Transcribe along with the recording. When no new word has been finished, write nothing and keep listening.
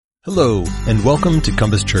Hello, and welcome to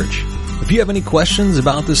Compass Church. If you have any questions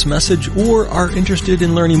about this message or are interested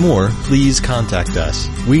in learning more, please contact us.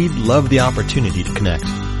 We'd love the opportunity to connect.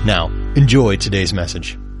 Now, enjoy today's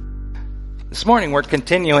message. This morning we're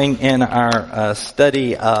continuing in our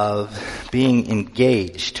study of being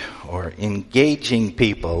engaged, or engaging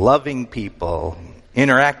people, loving people,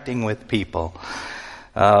 interacting with people.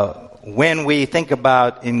 When we think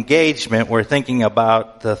about engagement, we're thinking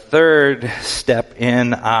about the third step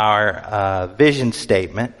in our vision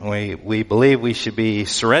statement. We believe we should be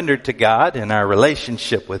surrendered to God in our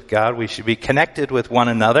relationship with God. We should be connected with one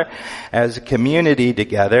another as a community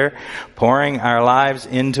together, pouring our lives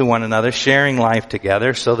into one another, sharing life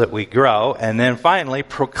together so that we grow, and then finally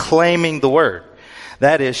proclaiming the Word.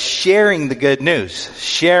 That is sharing the good news,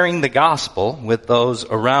 sharing the gospel with those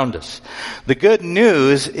around us. The good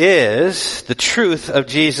news is the truth of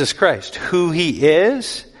Jesus Christ, who He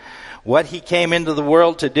is, what He came into the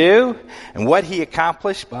world to do, and what He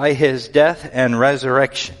accomplished by His death and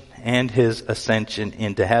resurrection and His ascension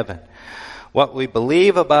into heaven. What we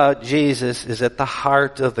believe about Jesus is at the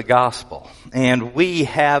heart of the gospel, and we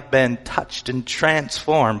have been touched and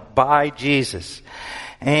transformed by Jesus.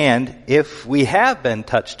 And if we have been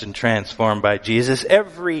touched and transformed by Jesus,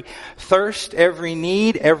 every thirst, every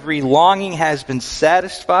need, every longing has been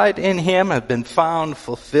satisfied in Him, have been found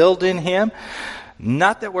fulfilled in Him.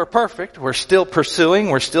 Not that we're perfect, we're still pursuing,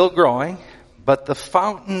 we're still growing, but the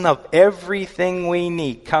fountain of everything we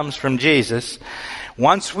need comes from Jesus.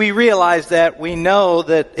 Once we realize that, we know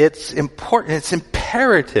that it's important, it's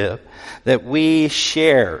imperative that we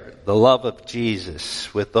share the love of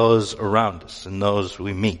Jesus with those around us and those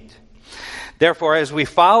we meet. Therefore, as we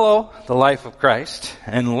follow the life of Christ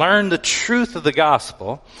and learn the truth of the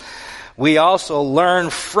gospel, we also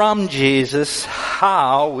learn from Jesus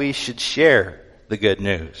how we should share the good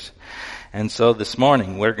news. And so this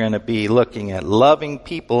morning we're going to be looking at loving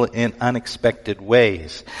people in unexpected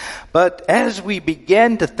ways. But as we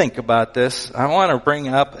begin to think about this, I want to bring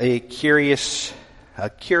up a curious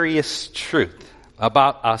truth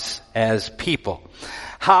about us as people.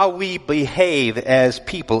 How we behave as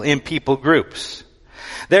people in people groups.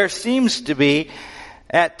 There seems to be,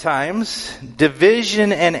 at times,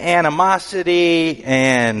 division and animosity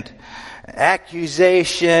and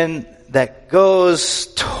accusation that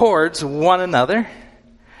goes towards one another.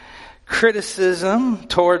 Criticism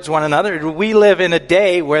towards one another. We live in a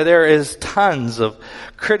day where there is tons of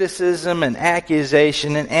criticism and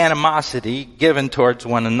accusation and animosity given towards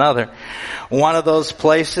one another. One of those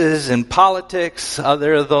places in politics,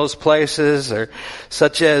 other of those places are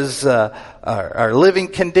such as our living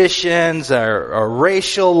conditions, our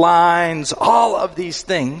racial lines. All of these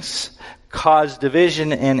things cause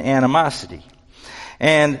division and animosity.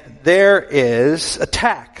 And there is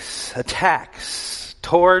attacks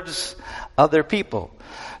towards other people,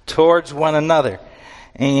 towards one another.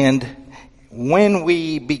 And when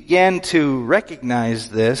we begin to recognize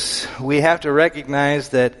this, we have to recognize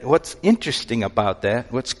that what's interesting about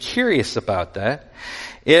that, what's curious about that,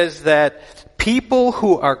 is that people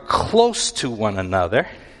who are close to one another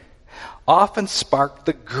often spark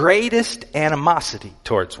the greatest animosity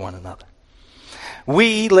towards one another.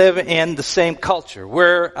 We live in the same culture.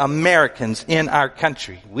 We're Americans in our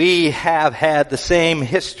country. We have had the same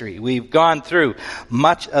history. We've gone through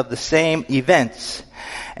much of the same events.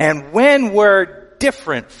 And when we're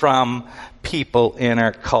different from people in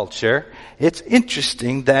our culture, it's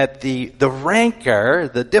interesting that the rancor,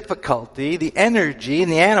 the difficulty, the energy,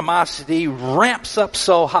 and the animosity ramps up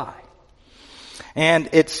so high. And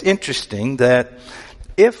it's interesting that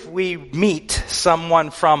if we meet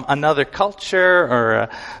someone from another culture or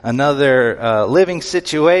another living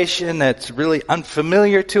situation that's really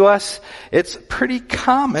unfamiliar to us, it's pretty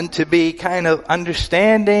common to be kind of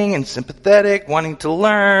understanding and sympathetic, wanting to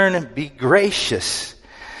learn and be gracious.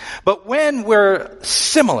 But when we're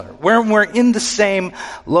similar, when we're in the same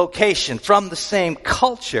location, from the same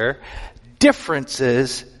culture,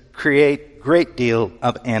 differences create a great deal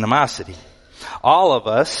of animosity. All of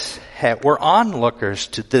us were onlookers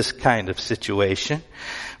to this kind of situation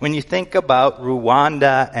when you think about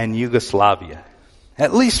Rwanda and Yugoslavia.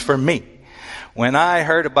 At least for me. When I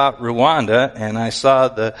heard about Rwanda and I saw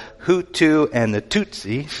the Hutu and the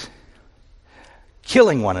Tutsis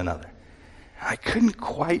killing one another, I couldn't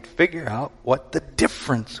quite figure out what the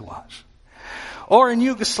difference was. Or in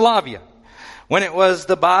Yugoslavia, when it was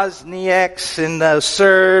the Bosniaks and the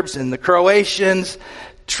Serbs and the Croatians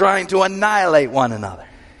trying to annihilate one another.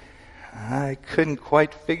 I couldn't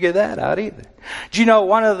quite figure that out either. Do you know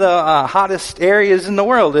one of the hottest areas in the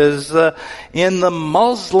world is in the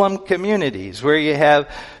Muslim communities where you have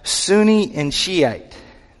Sunni and Shiite.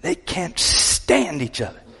 They can't stand each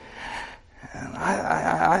other.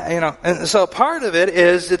 And so part of it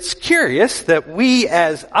is it's curious that we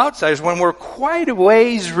as outsiders, when we're quite a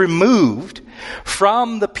ways removed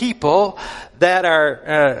from the people that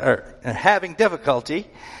are having difficulty,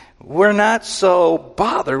 we're not so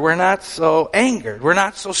bothered, we're not so angered, we're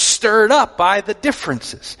not so stirred up by the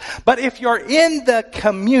differences. But if you're in the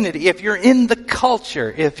community, if you're in the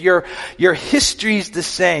culture, if your history's the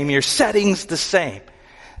same, your setting's the same,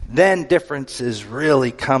 then differences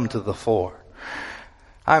really come to the fore.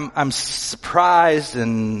 I'm surprised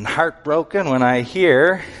and heartbroken when I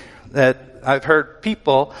hear that I've heard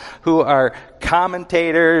people who are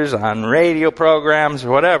commentators on radio programs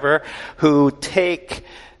or whatever who take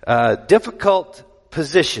difficult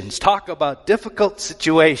positions, talk about difficult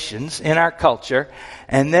situations in our culture,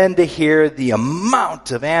 and then to hear the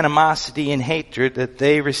amount of animosity and hatred that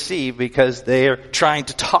they receive because they are trying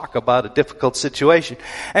to talk about a difficult situation.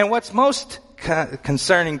 And what's most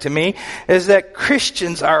concerning to me is that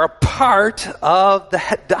Christians are a part of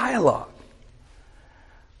the dialogue.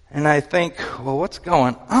 And I think, well, what's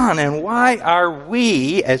going on? And why are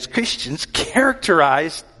we as Christians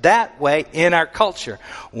characterized that way in our culture?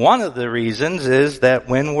 One of the reasons is that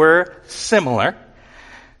when we're similar,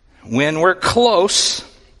 when we're close,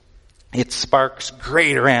 it sparks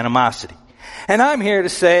greater animosity. And I'm here to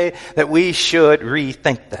say that we should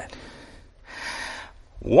rethink that.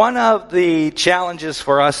 One of the challenges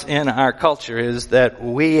for us in our culture is that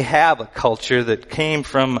we have a culture that came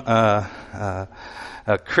from a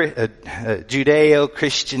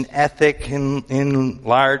Judeo-Christian ethic in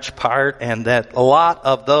large part, and that a lot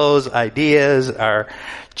of those ideas are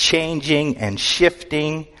changing and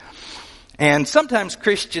shifting. And sometimes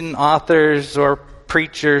Christian authors or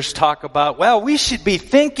preachers talk about, well, we should be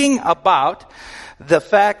thinking about the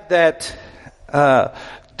fact that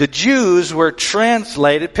the Jews were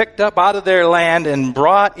translated, picked up out of their land and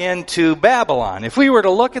brought into Babylon. If we were to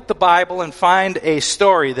look at the Bible and find a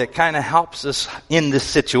story that kind of helps us in this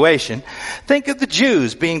situation, think of the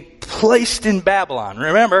Jews being placed in Babylon.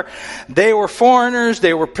 Remember, they were foreigners,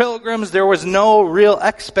 they were pilgrims, there was no real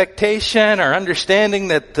expectation or understanding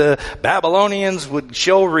that the Babylonians would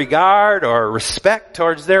show regard or respect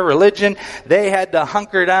towards their religion. They had to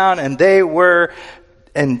hunker down, and they were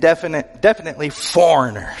definitely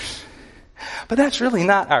foreigners. But that's really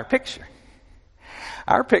not our picture.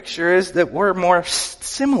 Our picture is that we're more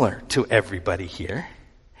similar to everybody here.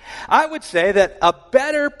 I would say that a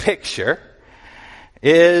better picture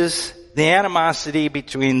is the animosity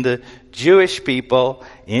between the Jewish people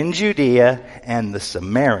in Judea and the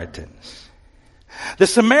Samaritans. The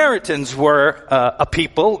Samaritans were a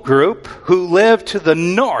people group who lived to the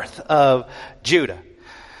north of Judah.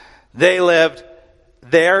 They lived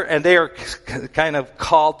there, and they are kind of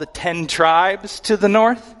called the 10 tribes to the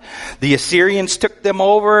north. The Assyrians took them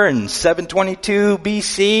over in 722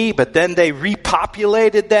 BC, but then they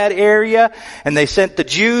repopulated that area, and they sent the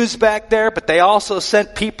Jews back there, but they also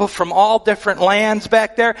sent people from all different lands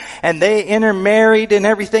back there, and they intermarried and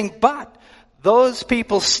everything. But those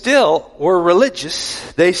people still were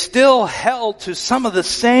religious. They still held to some of the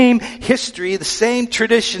same history, the same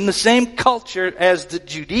tradition, the same culture as the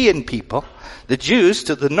Judean people, the Jews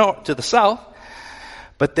to the north, to the south,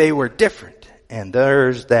 but they were different. And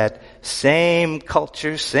there's that same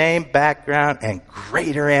culture, same background, and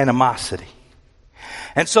greater animosity.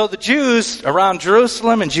 And so the Jews around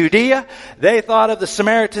Jerusalem and Judea, they thought of the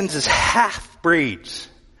Samaritans as half-breeds.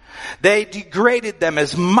 They degraded them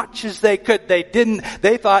as much as they could.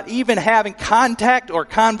 They thought even having contact or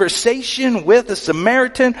conversation with a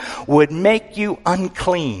Samaritan would make you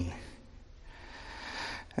unclean.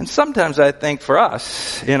 And sometimes I think for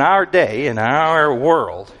us, in our day, in our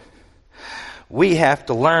world, we have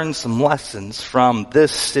to learn some lessons from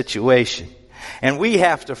this situation. And we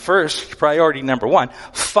have to first, priority number one,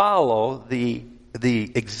 follow the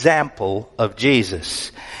example of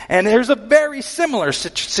Jesus. And there's a very similar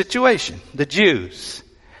situation. The Jews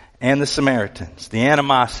and the Samaritans, the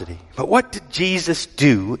animosity. But what did Jesus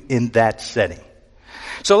do in that setting?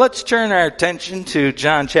 So let's turn our attention to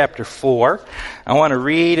John chapter 4. I want to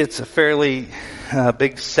read, it's a fairly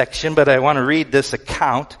big section, but I want to read this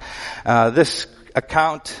account. This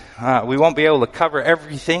account, we won't be able to cover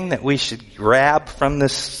everything that we should grab from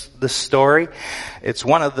this story. It's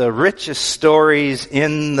one of the richest stories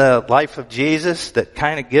in the life of Jesus that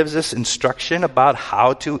kind of gives us instruction about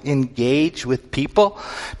how to engage with people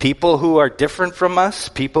who are different from us,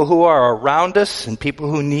 people who are around us, and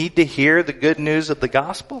people who need to hear the good news of the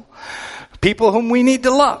gospel, people whom we need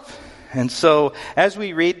to love. And so as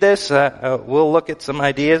we read this, we'll look at some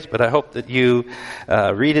ideas, but I hope that you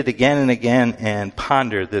read it again and again and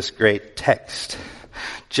ponder this great text.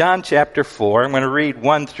 John chapter 4, I'm going to read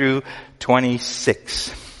 1 through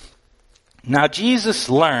 26. Now Jesus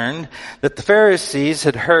learned that the Pharisees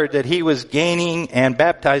had heard that he was gaining and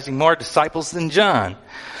baptizing more disciples than John,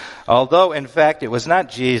 although in fact it was not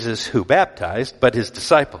Jesus who baptized, but his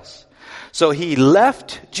disciples. So he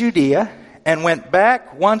left Judea and went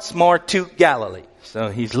back once more to Galilee. So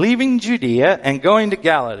he's leaving Judea and going to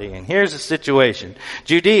Galilee. And here's the situation.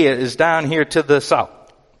 Judea is down here to the south,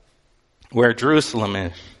 where Jerusalem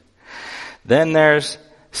is. Then there's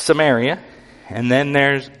Samaria, and then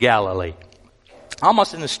there's Galilee.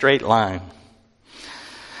 Almost in a straight line.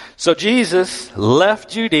 So Jesus left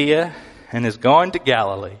Judea and is going to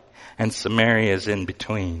Galilee, and Samaria is in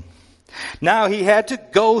between. Now he had to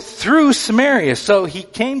go through Samaria, so he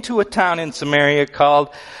came to a town in Samaria called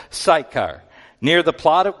Sychar, near the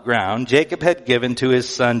plot of ground Jacob had given to his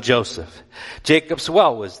son Joseph. Jacob's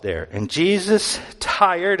well was there, and Jesus,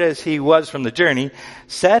 tired as he was from the journey,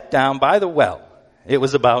 sat down by the well. It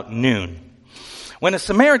was about noon. When a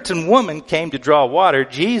Samaritan woman came to draw water,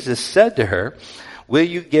 Jesus said to her, "Will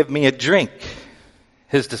you give me a drink?"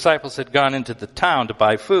 His disciples had gone into the town to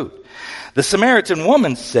buy food. The Samaritan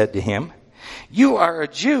woman said to him, "You are a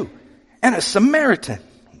Jew and a Samaritan,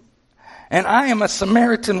 and I am a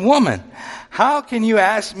Samaritan woman. How can you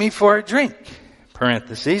ask me for a drink?"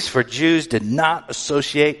 Parentheses, for Jews did not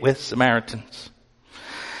associate with Samaritans.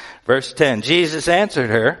 Verse 10, Jesus answered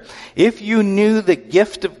her, "If you knew the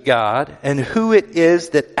gift of God and who it is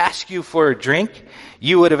that asks you for a drink,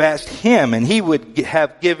 you would have asked him and he would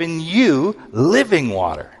have given you living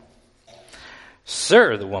water."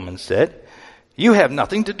 "Sir," the woman said, "you have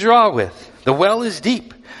nothing to draw with. The well is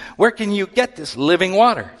deep. Where can you get this living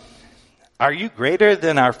water? Are you greater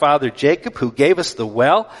than our father Jacob, who gave us the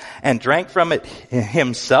well and drank from it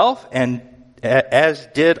himself, and as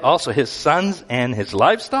did also his sons and his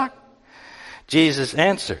livestock?" Jesus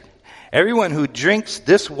answered, "Everyone who drinks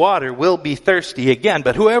this water will be thirsty again,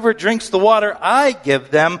 but whoever drinks the water I give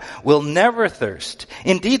them will never thirst.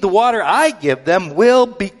 Indeed, the water I give them will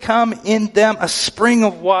become in them a spring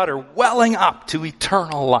of water welling up to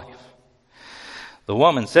eternal life." The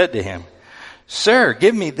woman said to him, "Sir,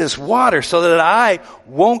 give me this water so that I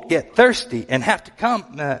won't get thirsty and have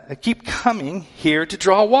to keep coming here to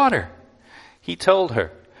draw water." He told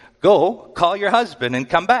her, "Go, call your husband and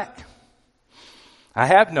come back." "I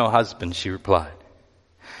have no husband," she replied.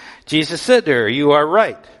 Jesus said to her, "You are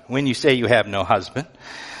right when you say you have no husband.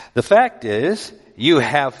 The fact is, you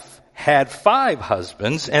have had 5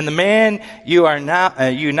 husbands, and the man you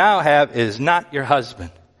now have is not your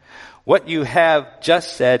husband. What you have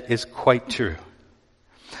just said is quite true."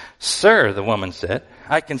 "Sir," the woman said,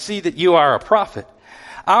 "I can see that you are a prophet.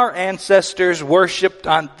 Our ancestors worshipped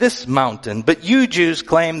on this mountain, but you Jews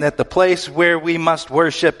claim that the place where we must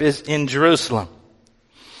worship is in Jerusalem."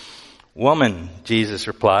 "Woman," Jesus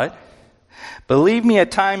replied, "believe me, a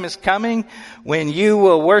time is coming when you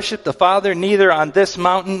will worship the Father neither on this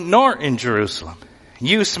mountain nor in Jerusalem.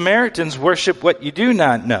 You Samaritans worship what you do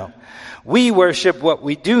not know. We worship what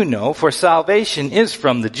we do know, for salvation is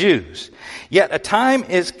from the Jews. Yet a time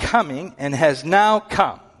is coming and has now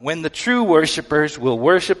come when the true worshipers will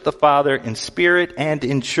worship the Father in spirit and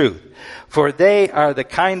in truth, for they are the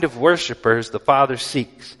kind of worshipers the Father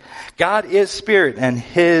seeks. God is spirit, and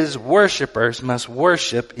his worshipers must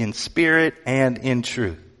worship in spirit and in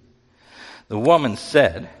truth." The woman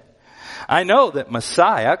said, "I know that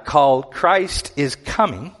Messiah, called Christ, is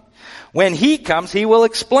coming. When he comes, he will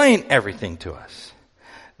explain everything to us."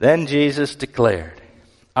 Then Jesus declared,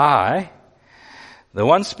 "I, the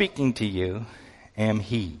one speaking to you, am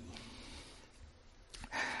he."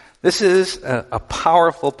 This is a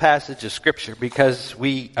powerful passage of Scripture because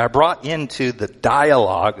we are brought into the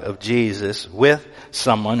dialogue of Jesus with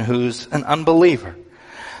someone who's an unbeliever.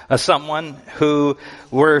 Someone who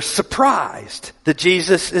we're surprised that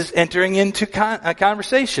Jesus is entering into a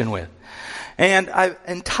conversation with. And I've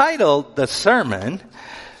entitled the sermon,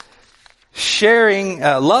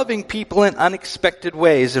 Loving People in Unexpected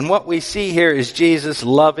Ways. And what we see here is Jesus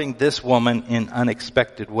loving this woman in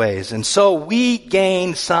unexpected ways. And so we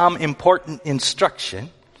gain some important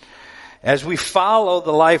instruction as we follow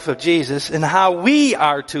the life of Jesus in how we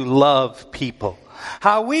are to love people,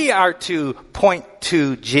 how we are to point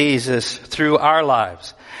to Jesus through our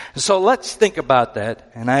lives. So let's think about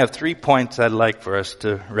that. And I have 3 points I'd like for us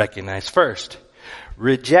to recognize. First,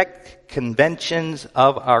 reject conventions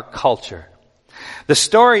of our culture. The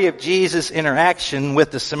story of Jesus' interaction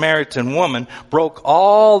with the Samaritan woman broke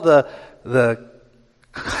all the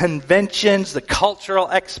conventions, the cultural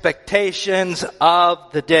expectations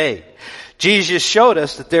of the day. Jesus showed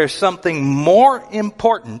us that there's something more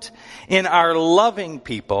important in our loving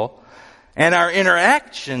people and our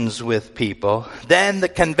interactions with people than the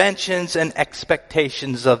conventions and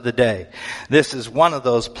expectations of the day. This is one of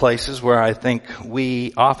those places where I think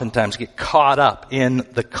we oftentimes get caught up in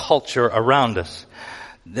the culture around us.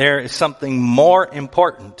 There is something more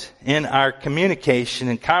important in our communication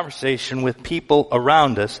and conversation with people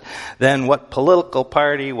around us than what political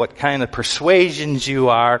party, what kind of persuasions you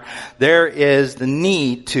are. There is the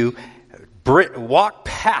need to walk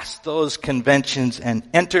past those conventions and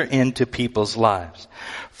enter into people's lives.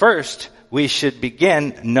 First, we should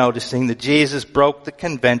begin noticing that Jesus broke the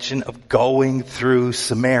convention of going through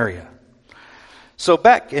Samaria. So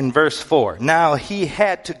back in verse 4, now he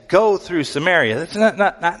had to go through Samaria. That's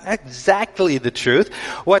not exactly the truth.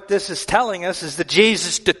 What this is telling us is that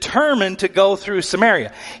Jesus determined to go through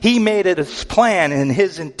Samaria. He made it his plan and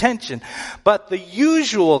his intention. But the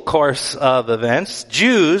usual course of events,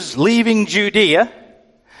 Jews leaving Judea,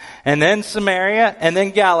 and then Samaria, and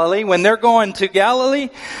then Galilee. When they're going to Galilee,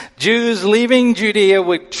 Jews leaving Judea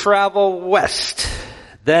would travel west,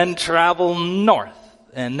 then travel north,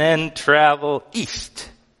 and then travel east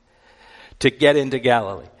to get into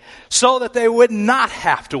Galilee, so that they would not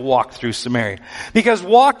have to walk through Samaria. Because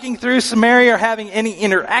walking through Samaria or having any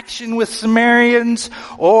interaction with Samaritans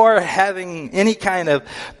or having any kind of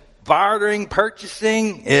bartering,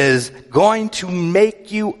 purchasing is going to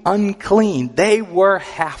make you unclean. They were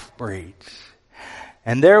half-breeds.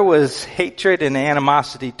 And there was hatred and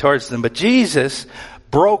animosity towards them. But Jesus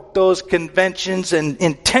broke those conventions and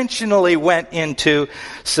intentionally went into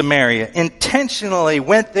Samaria. Intentionally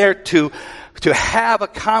went there to have a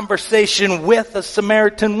conversation with a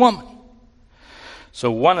Samaritan woman.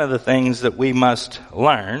 So one of the things that we must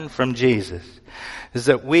learn from Jesus is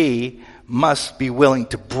that we must be willing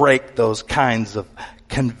to break those kinds of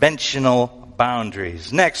conventional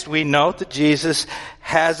boundaries. Next, we note that Jesus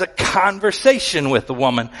has a conversation with the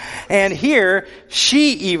woman. And here,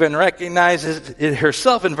 she even recognizes it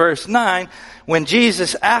herself in verse 9. When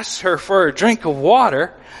Jesus asks her for a drink of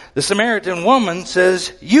water, the Samaritan woman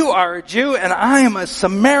says, "You are a Jew and I am a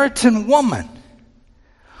Samaritan woman.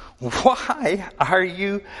 Why are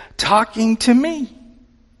you talking to me?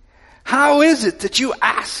 How is it that you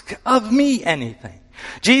ask of me anything?"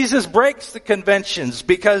 Jesus breaks the conventions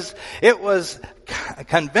because it was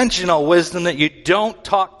conventional wisdom that you don't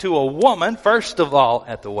talk to a woman, first of all,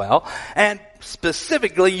 at the well, and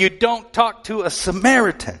specifically you don't talk to a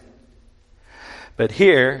Samaritan. But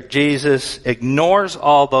here, Jesus ignores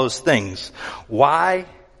all those things. Why?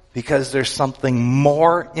 Because there's something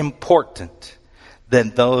more important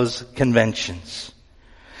than those conventions.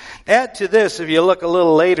 Add to this, if you look a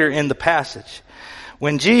little later in the passage,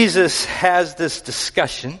 when Jesus has this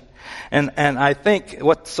discussion, and I think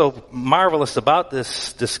what's so marvelous about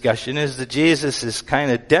this discussion is that Jesus is kind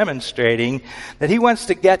of demonstrating that he wants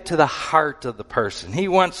to get to the heart of the person. He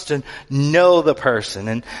wants to know the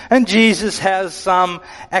person. And Jesus has some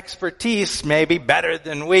expertise, maybe better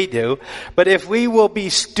than we do. But if we will be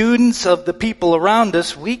students of the people around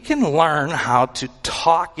us, we can learn how to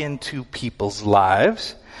talk into people's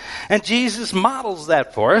lives. And Jesus models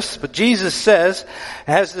that for us. But Jesus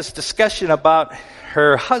has this discussion about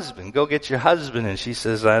her husband. Go get your husband. And she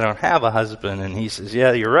says, "I don't have a husband." And he says,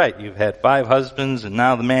 "Yeah, you're right. You've had 5 husbands and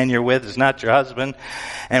now the man you're with is not your husband."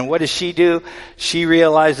 And what does she do? She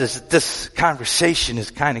realizes that this conversation is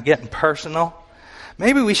kind of getting personal.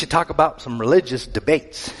 Maybe we should talk about some religious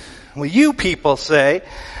debates. Well, you people say,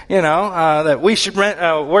 that we should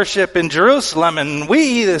worship in Jerusalem, and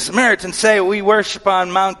we, the Samaritans, say we worship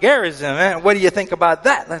on Mount Gerizim. What do you think about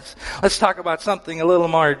that? Let's talk about something a little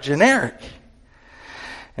more generic.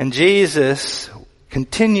 And Jesus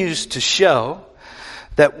continues to show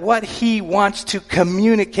that what he wants to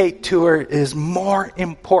communicate to her is more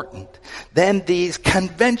important than these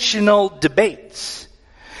conventional debates.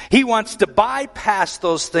 He wants to bypass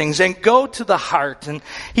those things and go to the heart. And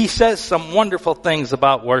he says some wonderful things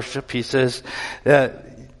about worship. He says,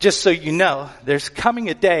 just so you know, there's coming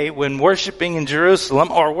a day when worshiping in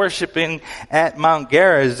Jerusalem or worshiping at Mount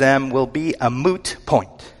Gerizim will be a moot point.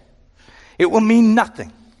 It will mean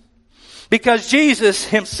nothing. Because Jesus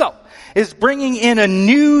himself is bringing in a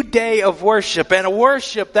new day of worship, and a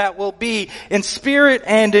worship that will be in spirit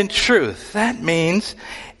and in truth. That means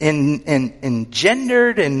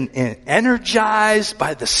engendered and energized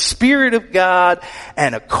by the Spirit of God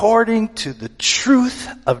and according to the truth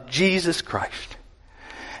of Jesus Christ.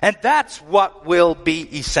 And that's what will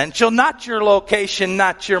be essential. Not your location,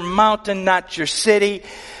 not your mountain, not your city,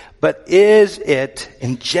 but is it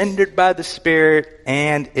engendered by the Spirit,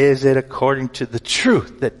 and is it according to the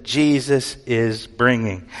truth that Jesus is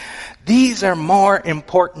bringing? These are more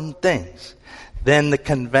important things than the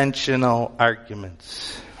conventional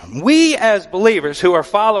arguments. We as believers who are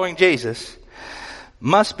following Jesus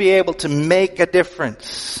must be able to make a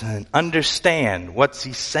difference and understand what's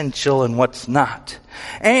essential and what's not.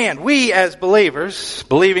 And we as believers,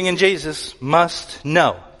 believing in Jesus, must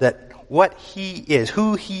know that what He is,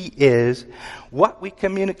 who He is, what we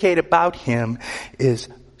communicate about Him is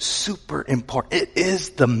super important. It is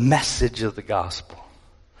the message of the gospel.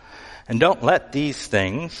 And don't let these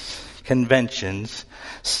things, conventions,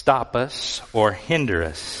 stop us or hinder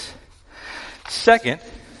us. Second,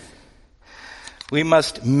 we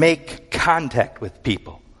must make contact with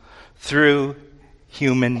people through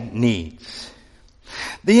human needs.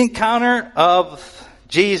 The encounter of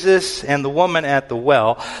Jesus and the woman at the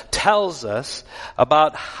well tells us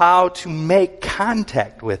about how to make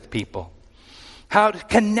contact with people, how to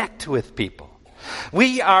connect with people.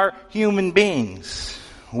 We are human beings.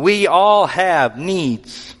 We all have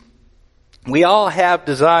needs. We all have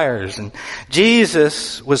desires, and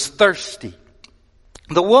Jesus was thirsty.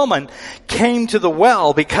 The woman came to the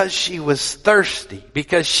well because she was thirsty,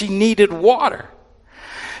 because she needed water.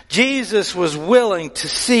 Jesus was willing to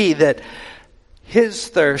see that his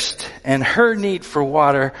thirst and her need for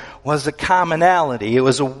water was a commonality. It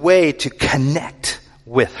was a way to connect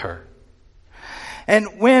with her.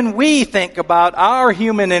 And when we think about our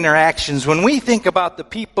human interactions, when we think about the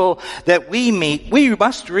people that we meet, we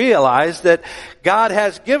must realize that God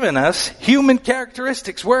has given us human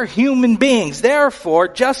characteristics. We're human beings. Therefore,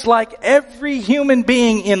 just like every human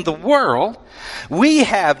being in the world, we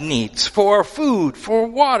have needs for food, for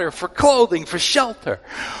water, for clothing, for shelter.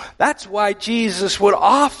 That's why Jesus would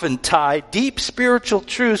often tie deep spiritual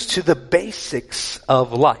truths to the basics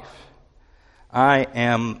of life. I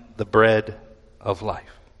am the bread of life.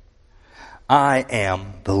 I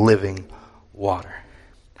am the living water.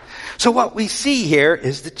 So what we see here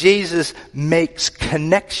is that Jesus makes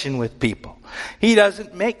connection with people. He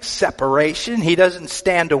doesn't make separation. He doesn't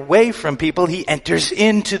stand away from people. He enters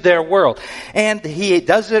into their world. And he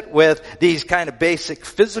does it with these kind of basic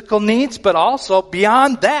physical needs, but also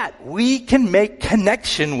beyond that, we can make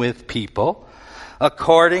connection with people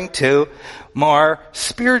according to more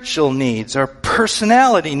spiritual needs or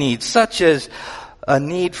personality needs, such as a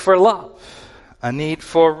need for love, a need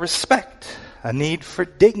for respect, a need for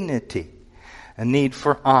dignity, a need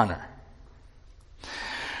for honor.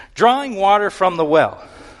 Drawing water from the well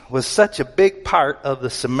was such a big part of the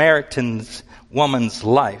Samaritan woman's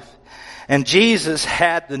life, and Jesus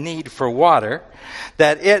had the need for water,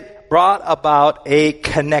 that it brought about a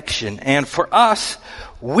connection. And for us,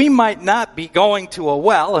 we might not be going to a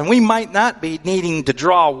well, and we might not be needing to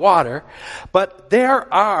draw water, but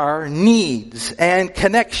there are needs and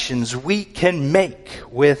connections we can make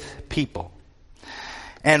with people.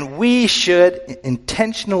 And we should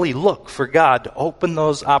intentionally look for God to open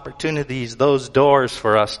those opportunities, those doors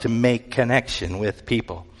for us to make connection with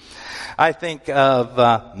people. I think of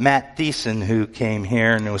Matt Thiessen, who came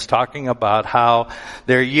here and was talking about how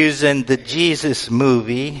they're using the Jesus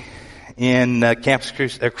movie in Campus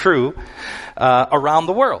Crew around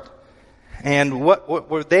the world. And what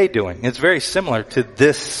were they doing? It's very similar to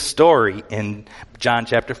this story in John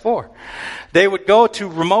chapter 4. They would go to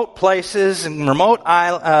remote places and remote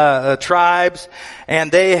tribes,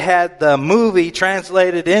 and they had the movie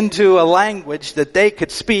translated into a language that they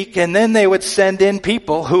could speak, and then they would send in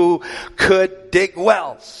people who could dig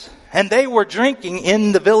wells. And they were drinking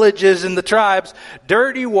in the villages and the tribes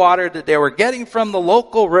dirty water that they were getting from the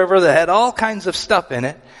local river that had all kinds of stuff in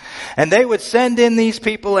it. And they would send in these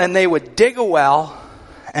people, and they would dig a well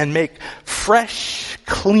and make fresh,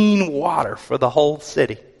 clean water for the whole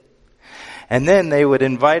city. And then they would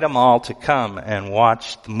invite them all to come and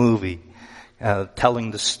watch the movie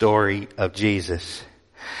telling the story of Jesus.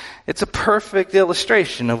 It's a perfect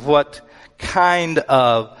illustration of what kind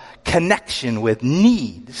of connection with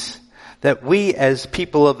needs that we as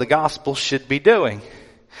people of the gospel should be doing.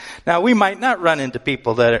 Now, we might not run into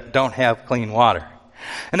people that don't have clean water.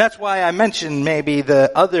 And that's why I mentioned maybe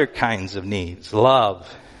the other kinds of needs,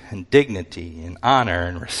 love and dignity and honor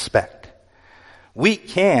and respect. We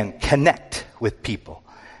can connect with people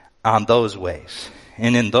on those ways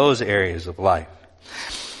and in those areas of life.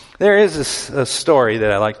 There is a story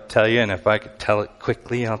that I like to tell you, and if I could tell it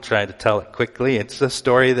quickly, I'll try to tell it quickly. It's a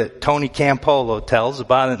story that Tony Campolo tells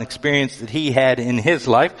about an experience that he had in his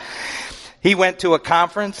life. He went to a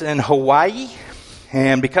conference in Hawaii,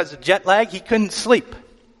 and because of jet lag, he couldn't sleep.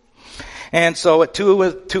 And so at 2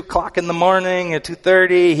 o'clock in the morning, at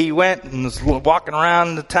 2:30, he went and was walking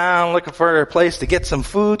around the town looking for a place to get some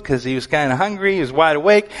food because he was kind of hungry. He was wide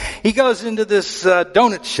awake. He goes into this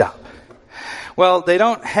donut shop. Well,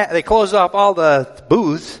 they closed off all the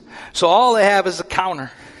booths, so all they have is a counter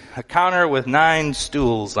with 9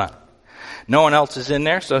 stools on it. No one else is in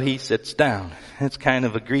there, so he sits down. It's kind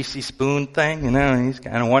of a greasy spoon thing, He's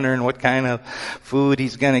kind of wondering what kind of food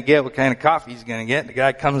he's going to get, what kind of coffee he's going to get. The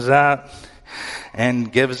guy comes out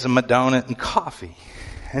and gives him a donut and coffee.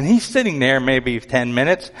 And he's sitting there maybe 10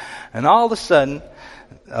 minutes, and all of a sudden,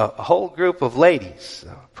 a whole group of ladies,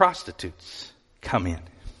 prostitutes, come in.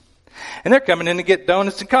 And they're coming in to get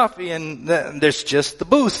donuts and coffee, and there's just the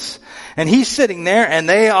booths. And he's sitting there, and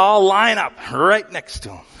they all line up right next to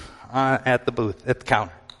him at the booth, at the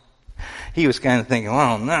counter. He was kind of thinking,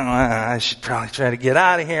 well, no, I should probably try to get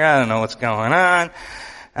out of here. I don't know what's going on.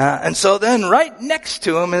 And so then right next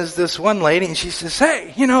to him is this one lady, and she says,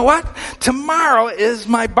 hey, you know what? Tomorrow is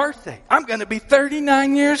my birthday. I'm going to be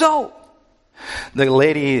 39 years old. The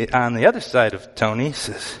lady on the other side of Tony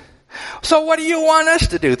says, so what do you want us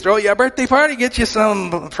to do? Throw you a birthday party, get you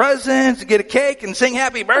some presents, get a cake, and sing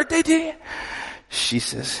happy birthday to you? She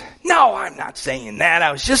says, no, I'm not saying that.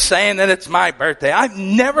 I was just saying that it's my birthday. I've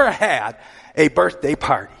never had a birthday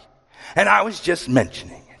party. And I was just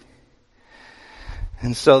mentioning it.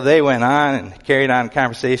 And so they went on and carried on a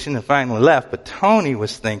conversation and finally left. But Tony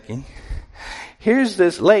was thinking, here's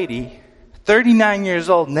this lady, 39 years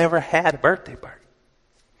old, never had a birthday party.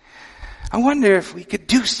 I wonder if we could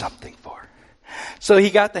do something for her. So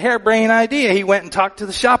he got the harebrained idea. He went and talked to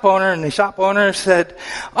the shop owner, and the shop owner said,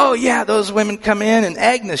 oh yeah, those women come in, and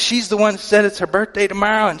Agnes, she's the one who said it's her birthday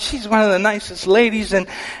tomorrow, and she's one of the nicest ladies, and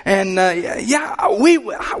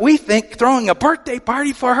we think throwing a birthday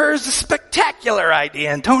party for her is a spectacular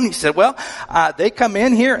idea. And Tony said, well, they come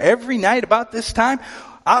in here every night about this time.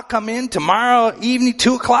 I'll come in tomorrow evening,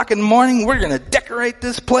 2 o'clock in the morning. We're going to decorate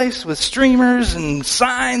this place with streamers and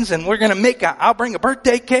signs, and we're going to I'll bring a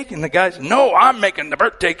birthday cake. And the guy said, no, I'm making the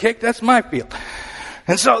birthday cake. That's my field.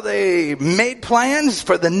 And so they made plans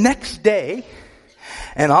for the next day,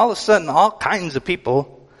 and all of a sudden, all kinds of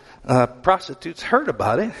people, prostitutes, heard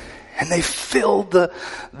about it, and they filled the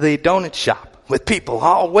donut shop with people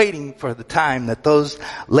all waiting for the time that those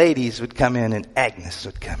ladies would come in and Agnes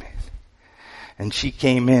would come in. And she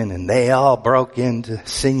came in, and they all broke into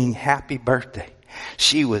singing happy birthday.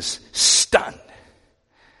 She was stunned.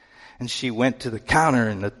 And she went to the counter,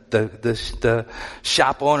 and the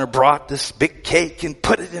shop owner brought this big cake and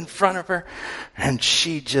put it in front of her. And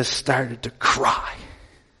she just started to cry.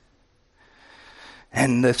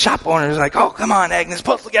 And the shop owner was like, oh, come on, Agnes,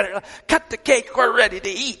 pull it together. Cut the cake, we're ready to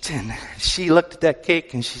eat. And she looked at that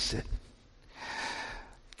cake, and she said,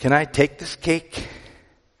 can I take this cake?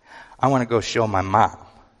 I want to go show my mom.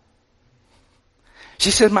 She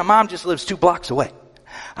said, my mom just lives 2 blocks away.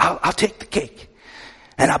 I'll take the cake,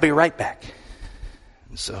 and I'll be right back.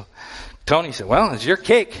 And so Tony said, well, it's your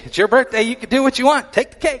cake. It's your birthday. You can do what you want. Take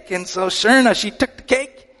the cake. And so sure enough, she took the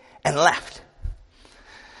cake and left.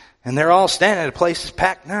 And they're all standing. The place is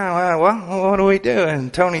packed now. Well, what do we do?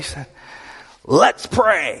 And Tony said, let's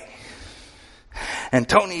pray. And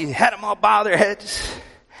Tony had them all bow their heads,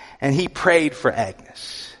 and he prayed for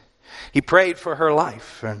Agnes. He prayed for her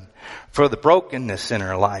life and for the brokenness in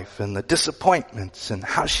her life and the disappointments and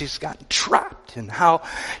how she's gotten trapped, and how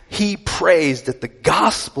he prays that the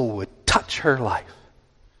gospel would touch her life.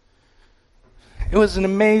 It was an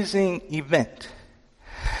amazing event.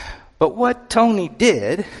 But what Tony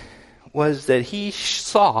did was that he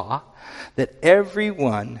saw that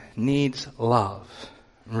everyone needs love,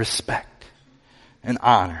 respect, and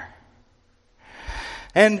honor.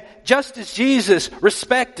 And just as Jesus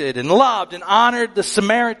respected and loved and honored the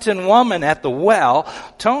Samaritan woman at the well,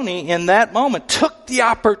 Tony in that moment took the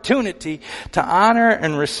opportunity to honor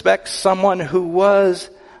and respect someone who was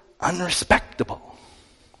unrespectable.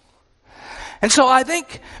 And so I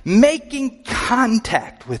think making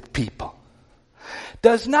contact with people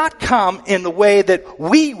does not come in the way that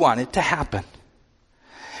we want it to happen.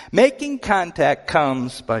 Making contact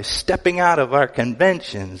comes by stepping out of our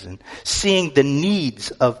conventions and seeing the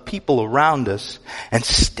needs of people around us and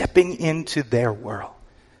stepping into their world.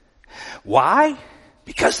 Why?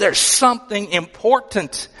 Because there's something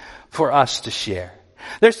important for us to share.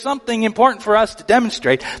 There's something important for us to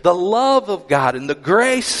demonstrate. The love of God and the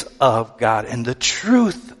grace of God and the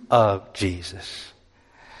truth of Jesus.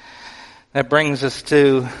 That brings us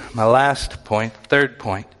to my last point, third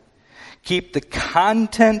point. Keep the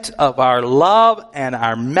content of our love and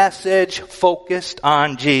our message focused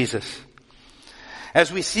on Jesus.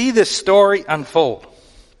 As we see this story unfold,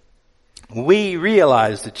 we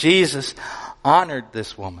realize that Jesus honored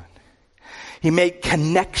this woman. He made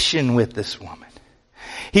connection with this woman.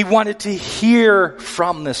 He wanted to hear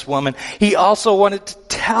from this woman. He also wanted to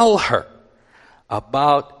tell her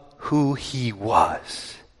about who he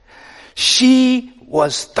was. She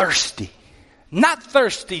was thirsty. Not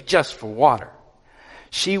thirsty just for water.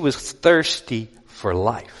 She was thirsty for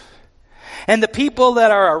life. And the people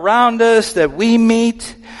that are around us, that we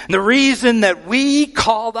meet, the reason that we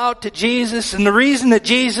called out to Jesus and the reason that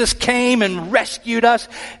Jesus came and rescued us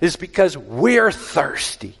is because we're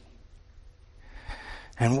thirsty.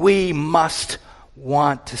 And we must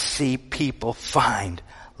want to see people find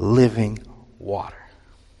living water.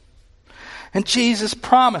 And Jesus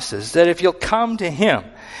promises that if you'll come to Him,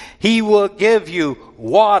 He will give you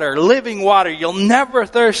water, living water. You'll never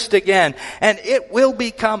thirst again. And it will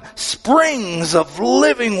become springs of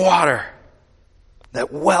living water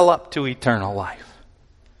that well up to eternal life.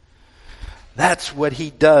 That's what He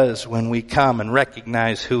does when we come and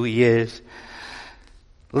recognize who He is.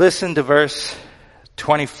 Listen to verse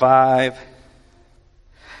 25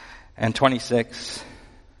 and 26.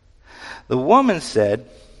 The woman said,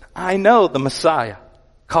 I know the Messiah,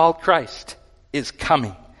 called Christ, is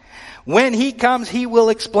coming. When He comes, He will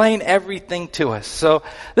explain everything to us. So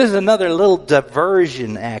this is another little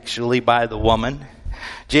diversion, actually, by the woman.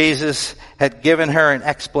 Jesus had given her an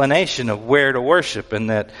explanation of where to worship, and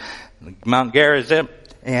that Mount Gerizim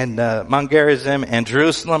and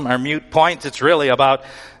Jerusalem are mute points. It's really about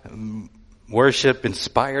worship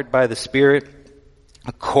inspired by the Spirit,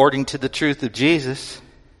 according to the truth of Jesus.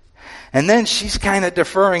 And then she's kind of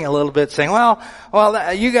deferring a little bit, saying, well,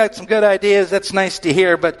 you got some good ideas. That's nice to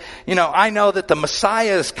hear. But, I know that the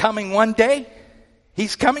Messiah is coming one day.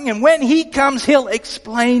 He's coming. And when He comes, He'll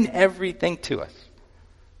explain everything to us.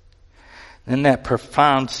 Then that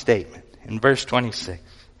profound statement in verse 26.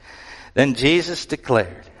 Then Jesus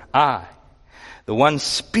declared, I, the one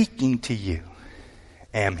speaking to you,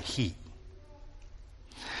 am He.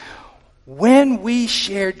 When we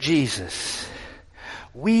share Jesus,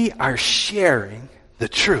 we are sharing the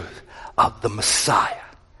truth of the Messiah,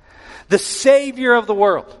 the Savior of the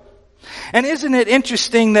world. And isn't it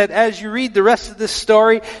interesting that as you read the rest of this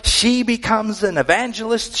story, she becomes an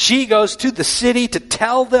evangelist. She goes to the city to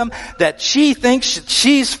tell them that she thinks that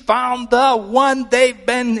she's found the one they've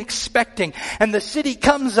been expecting. And the city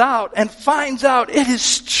comes out and finds out it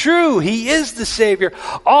is true. He is the Savior.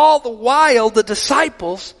 All the while, the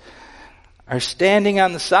disciples are standing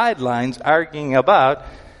on the sidelines arguing about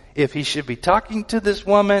if he should be talking to this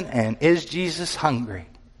woman and is Jesus hungry.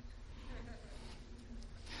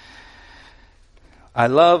 I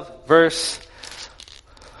love verse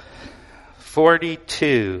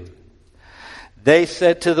 42. They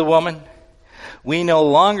said to the woman, we no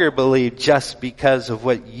longer believe just because of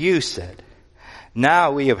what you said.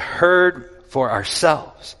 Now we have heard for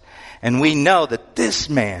ourselves, and we know that this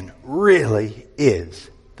man really is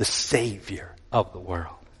the Savior of the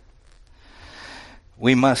world.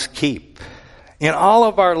 We must keep, in all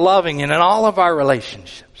of our loving and in all of our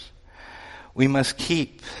relationships, we must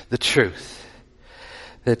keep the truth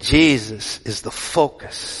that Jesus is the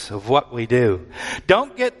focus of what we do.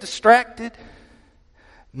 Don't get distracted.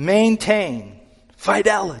 Maintain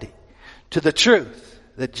fidelity to the truth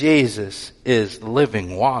that Jesus is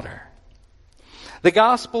living water. The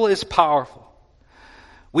gospel is powerful.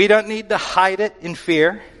 We don't need to hide it in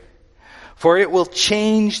fear, for it will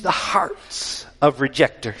change the hearts of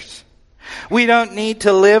rejectors. We don't need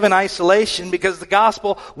to live in isolation because the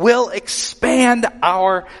gospel will expand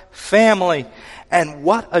our family. And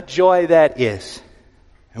what a joy that is.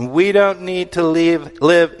 And we don't need to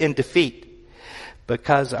live in defeat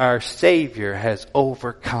because our Savior has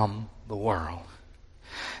overcome the world.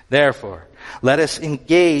 Therefore, let us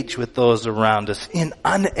engage with those around us in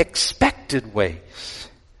unexpected ways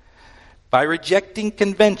by rejecting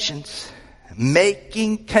conventions,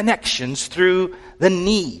 making connections through the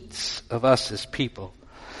needs of us as people,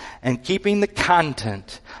 and keeping the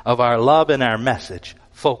content of our love and our message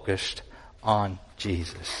focused on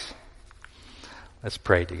Jesus. Let's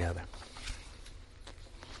pray together.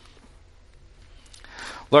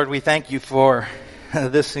 Lord, we thank you for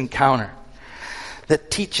this encounter that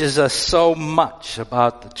teaches us so much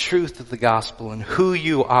about the truth of the gospel and who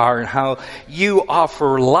you are and how you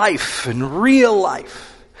offer life and real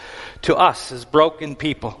life to us as broken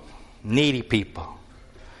people, needy people,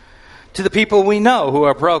 to the people we know who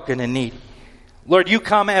are broken and needy. Lord, you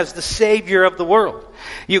come as the Savior of the world.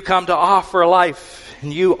 You come to offer life,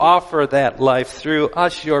 and you offer that life through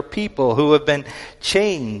us, your people, who have been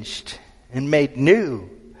changed and made new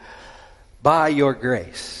by your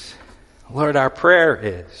grace. Lord, our prayer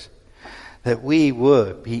is that we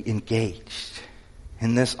would be engaged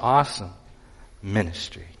in this awesome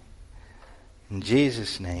ministry. In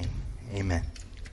Jesus' name, amen.